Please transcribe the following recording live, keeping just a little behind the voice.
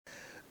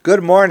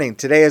Good morning.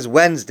 Today is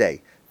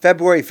Wednesday,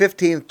 February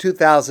 15th,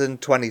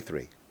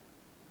 2023.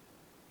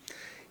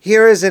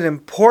 Here is an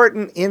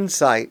important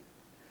insight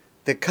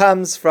that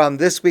comes from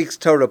this week's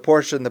Torah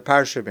portion, the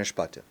Parsha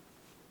Mishpatim.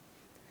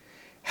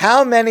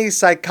 How many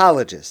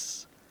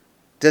psychologists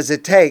does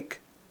it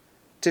take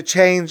to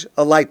change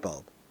a light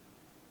bulb?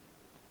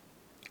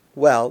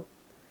 Well,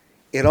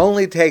 it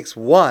only takes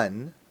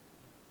one,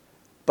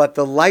 but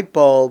the light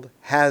bulb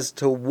has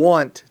to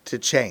want to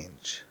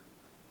change.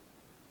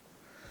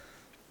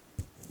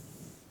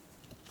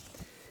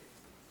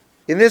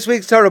 In this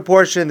week's Torah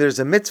portion, there's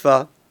a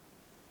mitzvah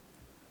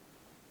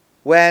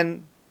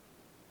when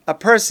a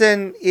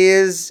person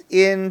is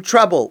in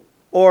trouble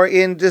or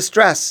in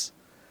distress.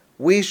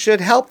 We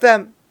should help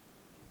them.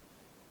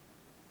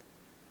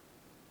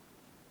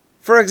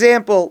 For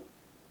example,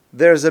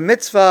 there's a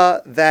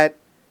mitzvah that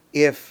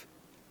if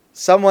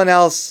someone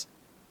else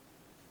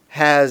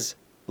has,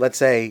 let's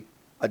say,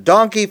 a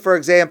donkey, for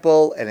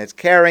example, and it's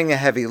carrying a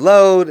heavy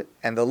load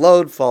and the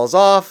load falls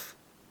off,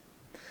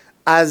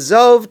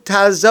 Azov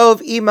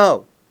tazov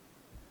imo.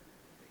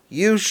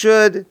 You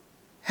should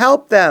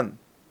help them.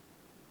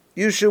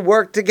 You should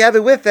work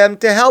together with them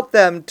to help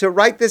them to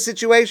right the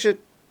situation.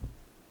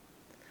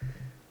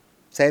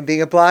 Same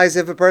thing applies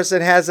if a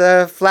person has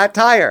a flat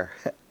tire,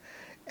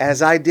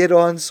 as I did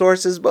on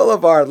Sources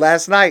Boulevard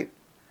last night.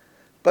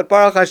 But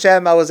Baruch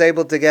Hashem, I was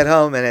able to get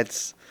home and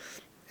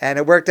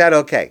it worked out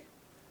okay.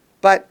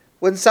 But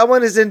when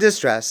someone is in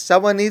distress,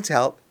 someone needs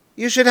help,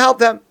 you should help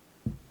them.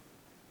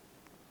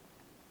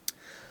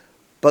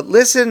 But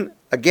listen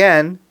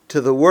again to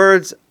the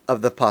words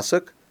of the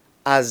pasuk,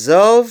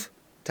 Azov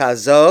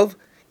tazov,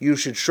 you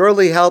should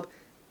surely help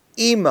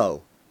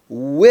imo,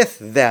 with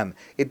them.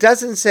 It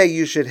doesn't say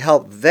you should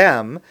help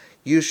them,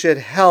 you should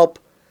help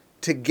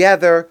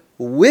together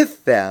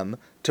with them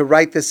to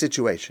right the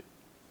situation.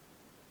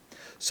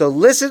 So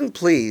listen,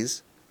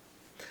 please,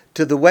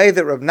 to the way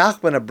that Rav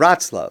Nachman of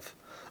Bratslav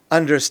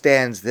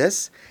understands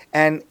this,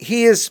 and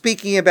he is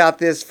speaking about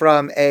this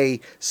from a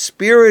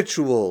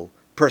spiritual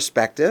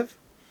perspective.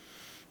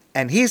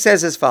 And he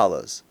says as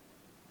follows: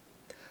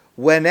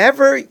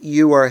 whenever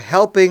you are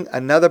helping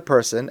another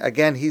person,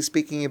 again, he's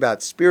speaking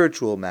about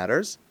spiritual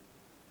matters,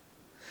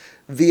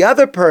 the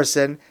other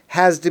person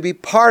has to be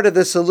part of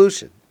the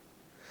solution.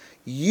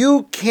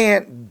 You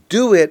can't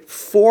do it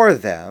for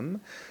them.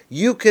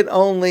 You can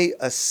only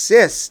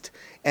assist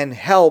and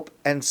help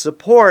and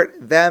support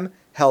them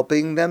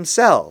helping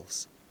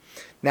themselves.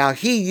 Now,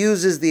 he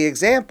uses the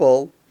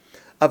example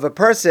of a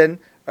person,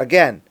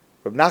 again,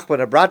 Reb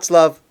Nachman of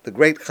Bratslav, the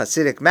great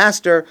Hasidic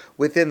master,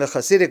 within the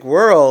Hasidic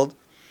world,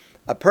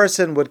 a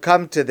person would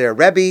come to their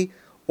Rebbe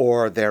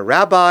or their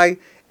rabbi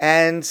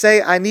and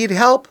say, I need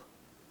help.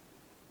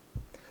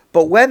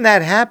 But when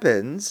that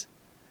happens,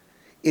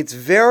 it's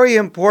very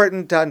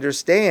important to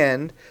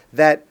understand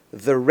that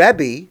the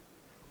Rebbe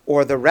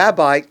or the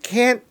rabbi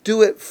can't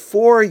do it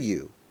for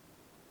you.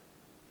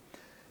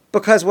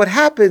 Because what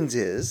happens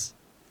is,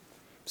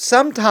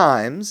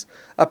 sometimes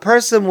a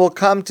person will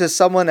come to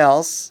someone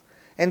else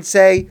and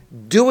say,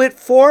 do it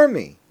for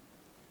me,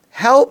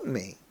 help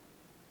me,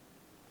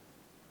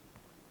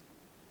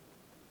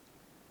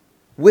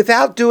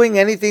 without doing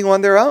anything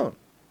on their own.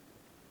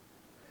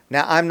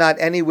 Now, I'm not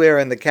anywhere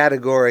in the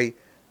category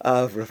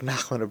of Rav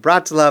Nachman of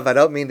Bratslav. I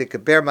don't mean to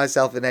compare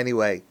myself in any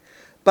way.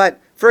 But,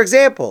 for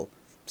example,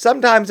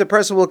 sometimes a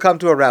person will come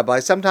to a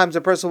rabbi, sometimes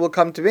a person will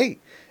come to me,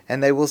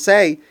 and they will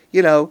say,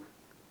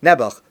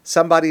 Nebuch,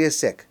 somebody is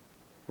sick.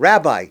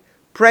 Rabbi,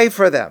 pray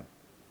for them.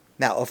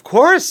 Now, of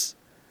course,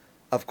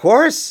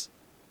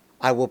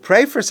 I will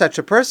pray for such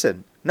a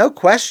person, no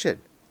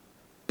question.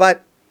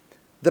 But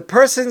the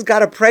person's got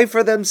to pray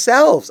for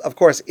themselves, of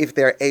course, if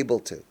they're able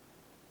to.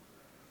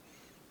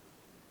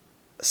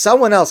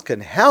 Someone else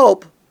can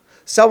help.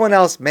 Someone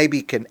else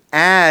maybe can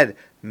add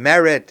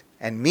merit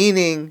and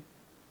meaning.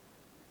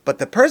 But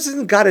the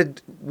person's got to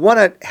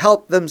want to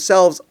help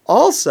themselves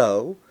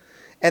also,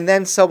 and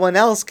then someone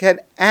else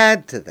can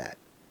add to that.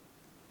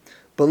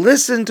 But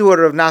listen to what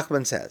Rav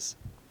Nachman says.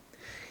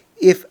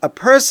 If a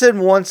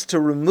person wants to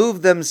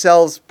remove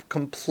themselves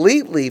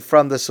completely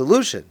from the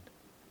solution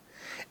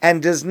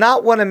and does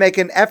not want to make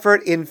an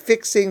effort in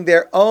fixing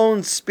their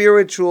own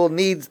spiritual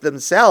needs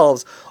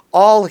themselves,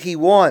 all he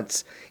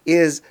wants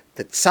is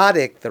the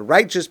tzaddik, the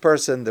righteous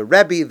person, the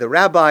rebbe, the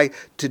rabbi,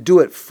 to do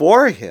it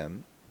for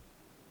him,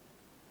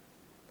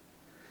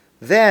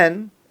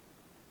 then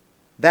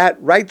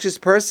that righteous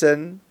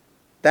person,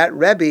 that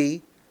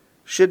rebbe,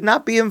 should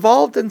not be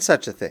involved in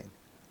such a thing,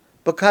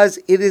 because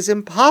it is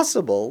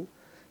impossible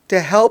to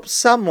help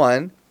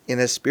someone in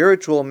a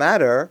spiritual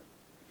matter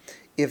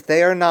if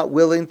they are not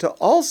willing to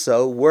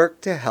also work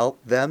to help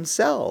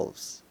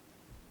themselves.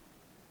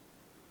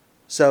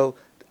 So,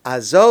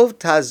 Azov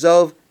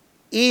tazov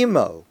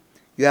imo.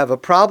 You have a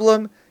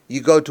problem, you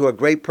go to a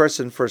great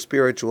person for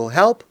spiritual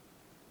help.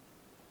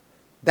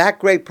 That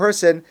great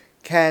person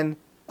can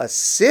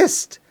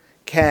assist,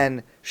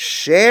 can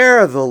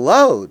share the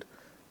load,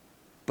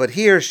 but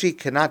he or she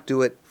cannot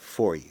do it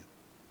for you.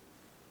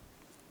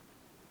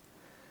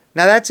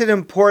 Now that's an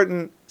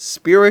important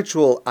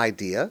spiritual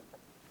idea,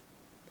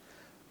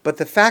 but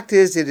the fact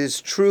is it is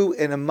true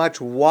in a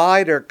much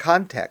wider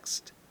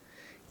context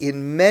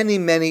in many,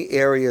 many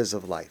areas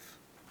of life.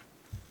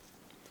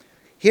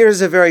 Here's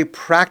a very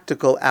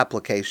practical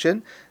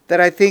application that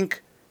I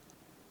think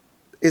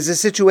is a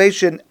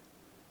situation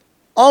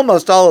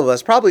almost all of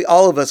us, probably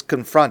all of us,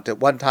 confront at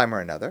one time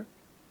or another.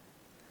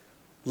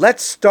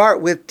 Let's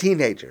start with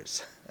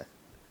teenagers.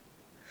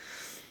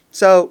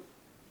 So,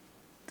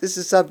 this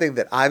is something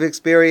that I've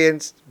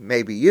experienced,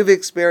 maybe you've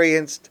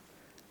experienced,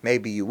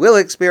 maybe you will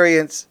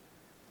experience.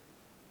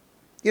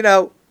 You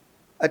know,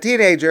 a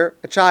teenager,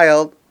 a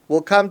child,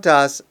 will come to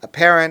us, a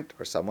parent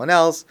or someone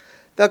else,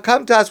 they'll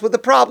come to us with a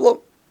problem.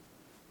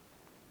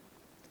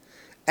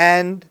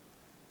 And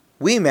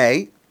we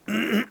may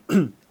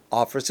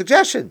offer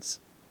suggestions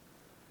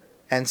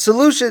and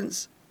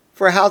solutions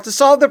for how to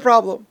solve the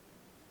problem.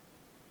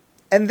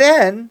 And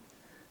then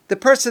the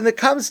person that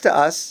comes to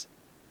us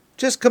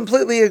just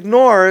completely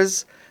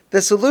ignores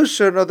the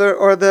solution or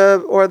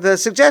the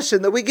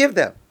suggestion that we give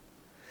them.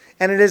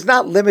 And it is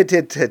not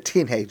limited to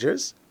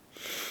teenagers.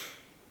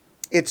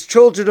 It's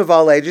children of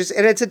all ages,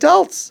 and it's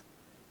adults.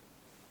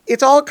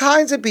 It's all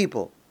kinds of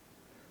people.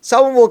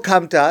 Someone will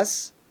come to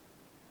us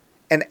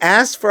and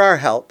ask for our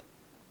help,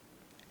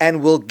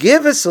 and we'll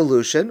give a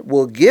solution,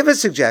 we'll give a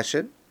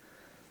suggestion,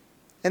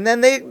 and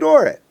then they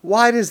ignore it.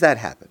 Why does that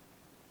happen?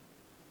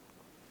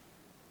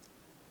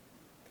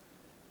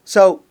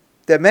 So,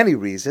 there are many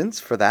reasons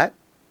for that.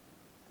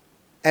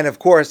 And of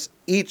course,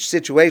 each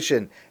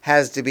situation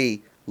has to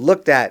be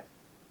looked at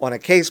on a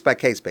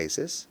case-by-case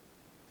basis.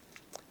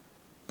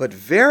 But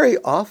very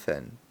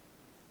often,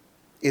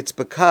 it's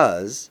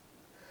because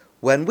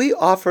when we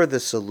offer the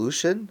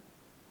solution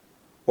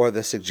or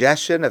the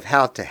suggestion of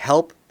how to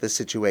help the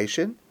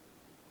situation,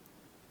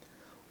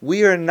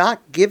 we are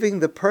not giving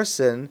the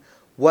person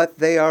what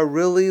they are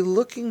really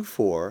looking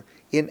for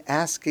in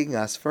asking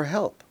us for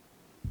help.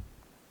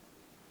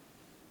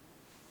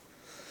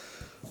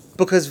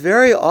 Because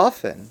very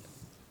often,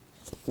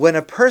 when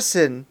a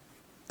person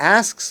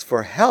asks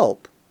for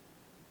help,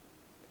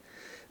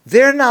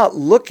 they're not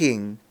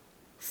looking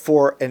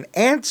for an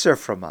answer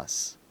from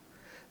us.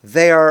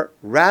 They are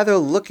rather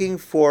looking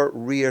for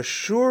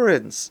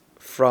reassurance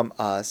from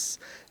us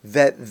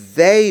that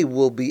they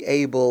will be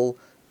able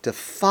to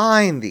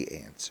find the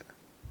answer.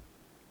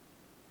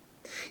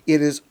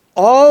 It is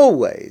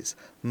always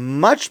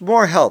much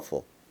more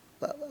helpful.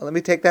 Let me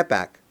take that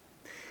back.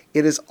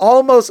 It is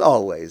almost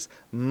always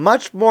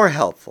much more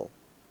helpful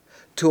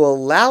to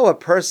allow a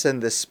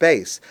person the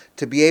space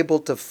to be able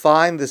to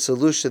find the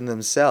solution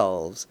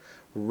themselves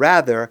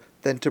rather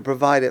than to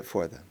provide it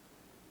for them.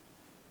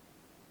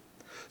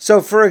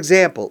 So, for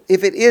example,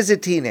 if it is a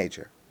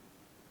teenager,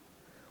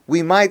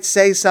 we might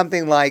say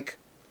something like,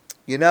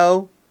 you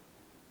know,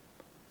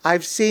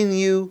 I've seen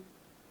you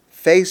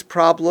face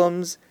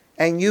problems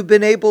and you've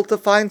been able to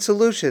find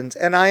solutions,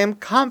 and I am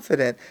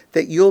confident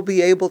that you'll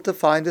be able to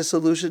find a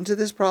solution to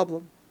this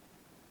problem.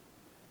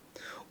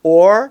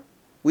 Or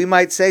we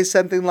might say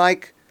something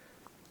like,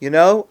 you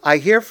know, I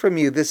hear from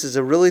you this is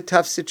a really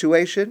tough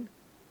situation,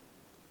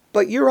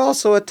 but you're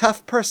also a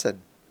tough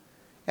person,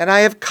 and I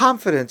have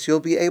confidence you'll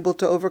be able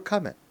to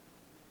overcome it.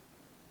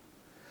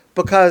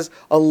 Because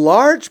a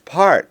large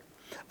part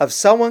of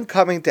someone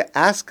coming to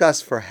ask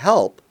us for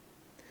help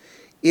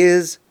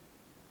is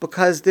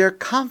because their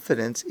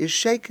confidence is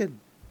shaken.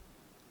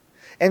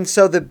 And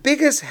so the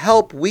biggest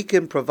help we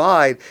can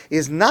provide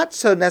is not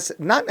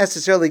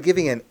necessarily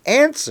giving an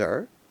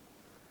answer,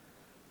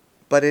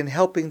 but in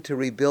helping to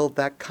rebuild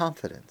that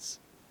confidence.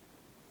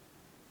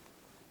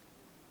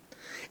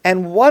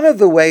 And one of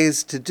the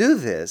ways to do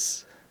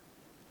this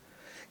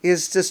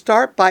is to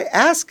start by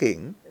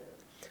asking,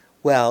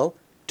 well,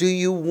 do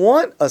you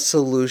want a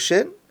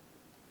solution,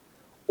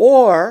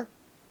 or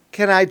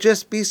can I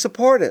just be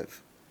supportive?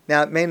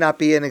 Now, it may not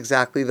be in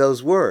exactly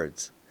those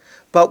words,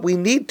 but we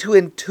need to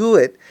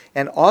intuit,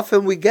 and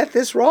often we get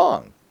this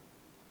wrong.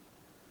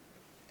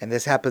 And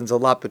this happens a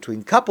lot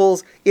between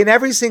couples in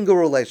every single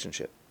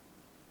relationship,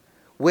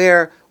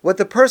 where what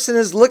the person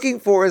is looking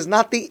for is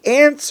not the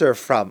answer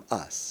from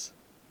us,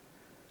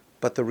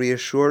 but the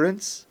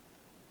reassurance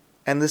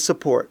and the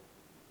support.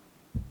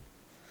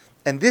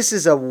 And this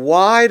is a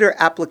wider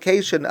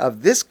application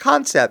of this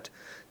concept,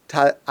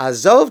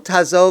 azov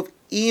tazov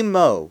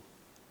imo.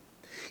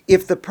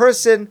 If the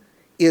person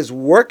is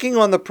working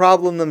on the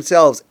problem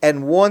themselves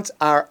and wants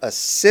our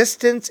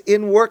assistance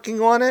in working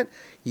on it,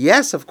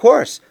 yes, of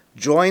course,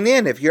 join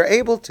in if you're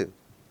able to.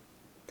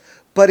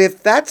 But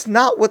if that's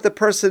not what the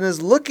person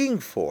is looking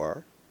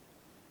for,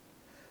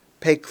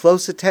 pay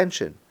close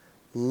attention,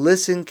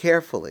 listen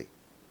carefully,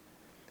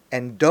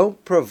 and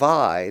don't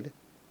provide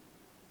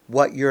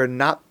what you're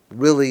not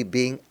really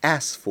being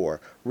asked for,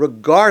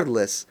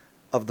 regardless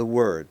of the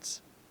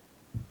words.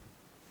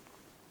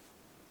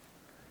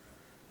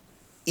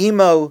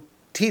 Imo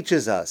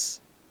teaches us,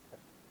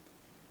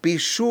 be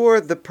sure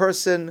the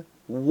person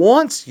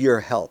wants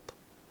your help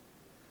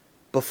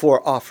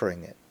before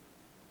offering it.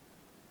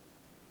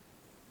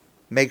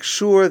 Make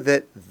sure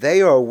that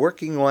they are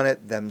working on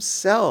it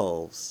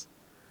themselves,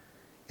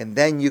 and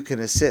then you can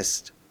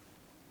assist.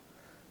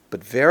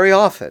 But very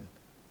often,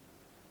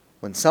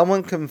 when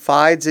someone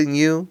confides in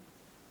you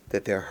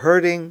that they're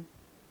hurting,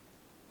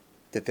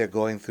 that they're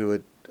going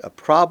through a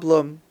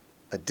problem,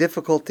 a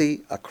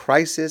difficulty, a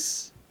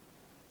crisis,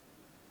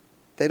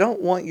 they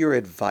don't want your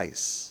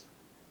advice.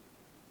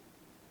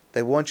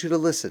 They want you to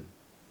listen.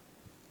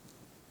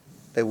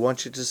 They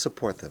want you to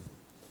support them.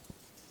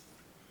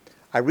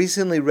 I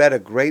recently read a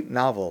great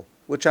novel,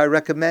 which I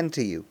recommend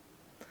to you.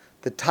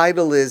 The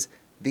title is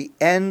The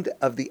End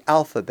of the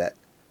Alphabet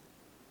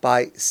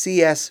by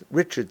C.S.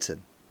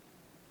 Richardson.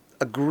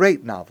 A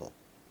great novel.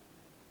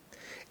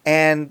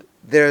 And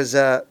there's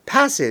a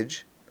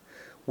passage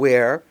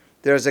where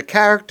there's a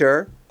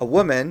character, a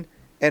woman,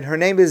 and her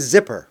name is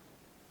Zipper.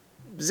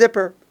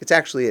 Zipper, it's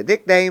actually a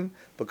nickname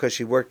because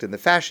she worked in the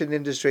fashion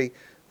industry.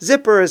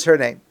 Zipper is her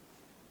name.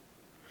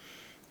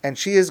 And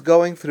she is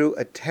going through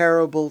a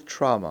terrible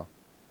trauma.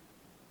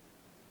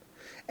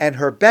 And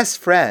her best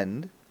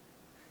friend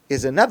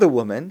is another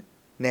woman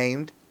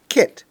named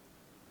Kit.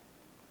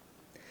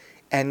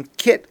 And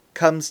Kit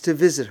comes to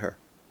visit her.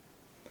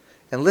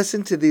 And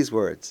listen to these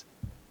words.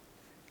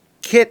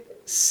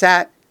 Kit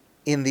sat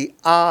in the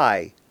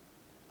eye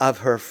of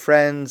her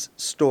friend's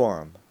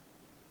storm,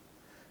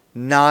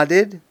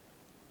 nodded,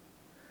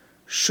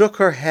 shook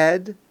her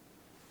head,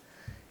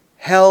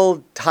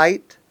 held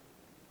tight,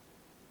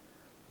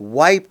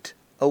 wiped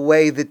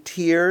away the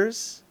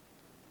tears,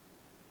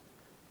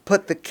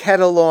 put the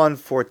kettle on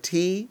for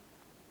tea,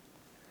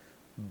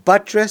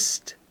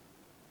 buttressed,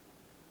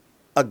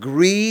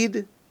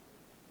 agreed,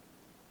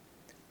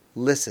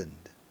 listened.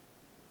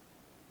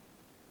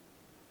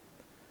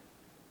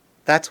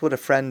 That's what a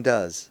friend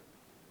does.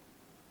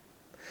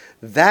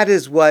 That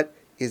is what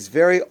is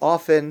very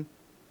often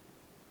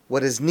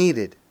what is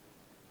needed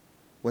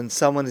when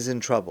someone is in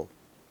trouble.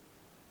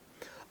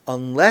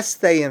 Unless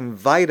they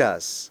invite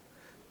us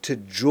to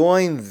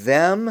join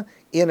them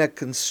in a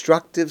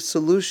constructive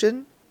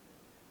solution,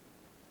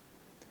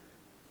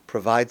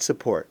 provide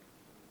support,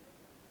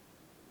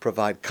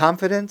 provide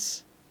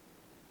confidence,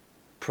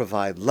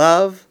 provide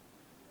love,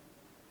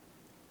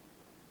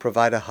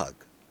 provide a hug.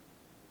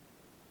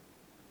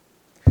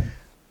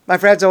 My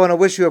friends, I want to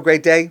wish you a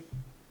great day,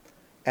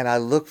 and I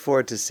look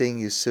forward to seeing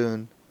you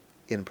soon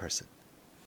in person.